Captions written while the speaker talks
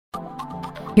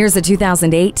Here's a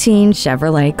 2018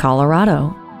 Chevrolet Colorado.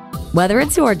 Whether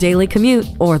it's your daily commute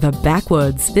or the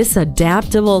backwoods, this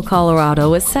adaptable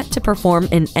Colorado is set to perform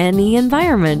in any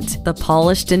environment. The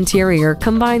polished interior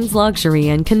combines luxury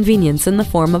and convenience in the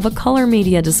form of a color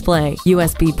media display,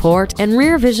 USB port, and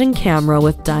rear vision camera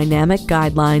with dynamic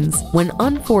guidelines. When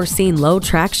unforeseen low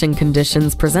traction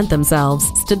conditions present themselves,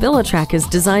 StabiliTrak is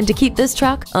designed to keep this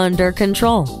truck under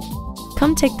control.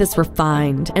 Come take this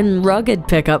refined and rugged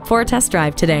pickup for a test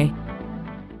drive today.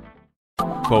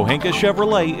 Pohanka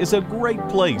Chevrolet is a great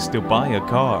place to buy a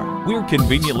car. We're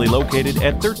conveniently located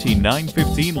at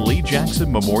 13915 Lee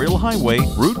Jackson Memorial Highway,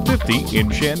 Route 50 in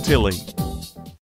Chantilly.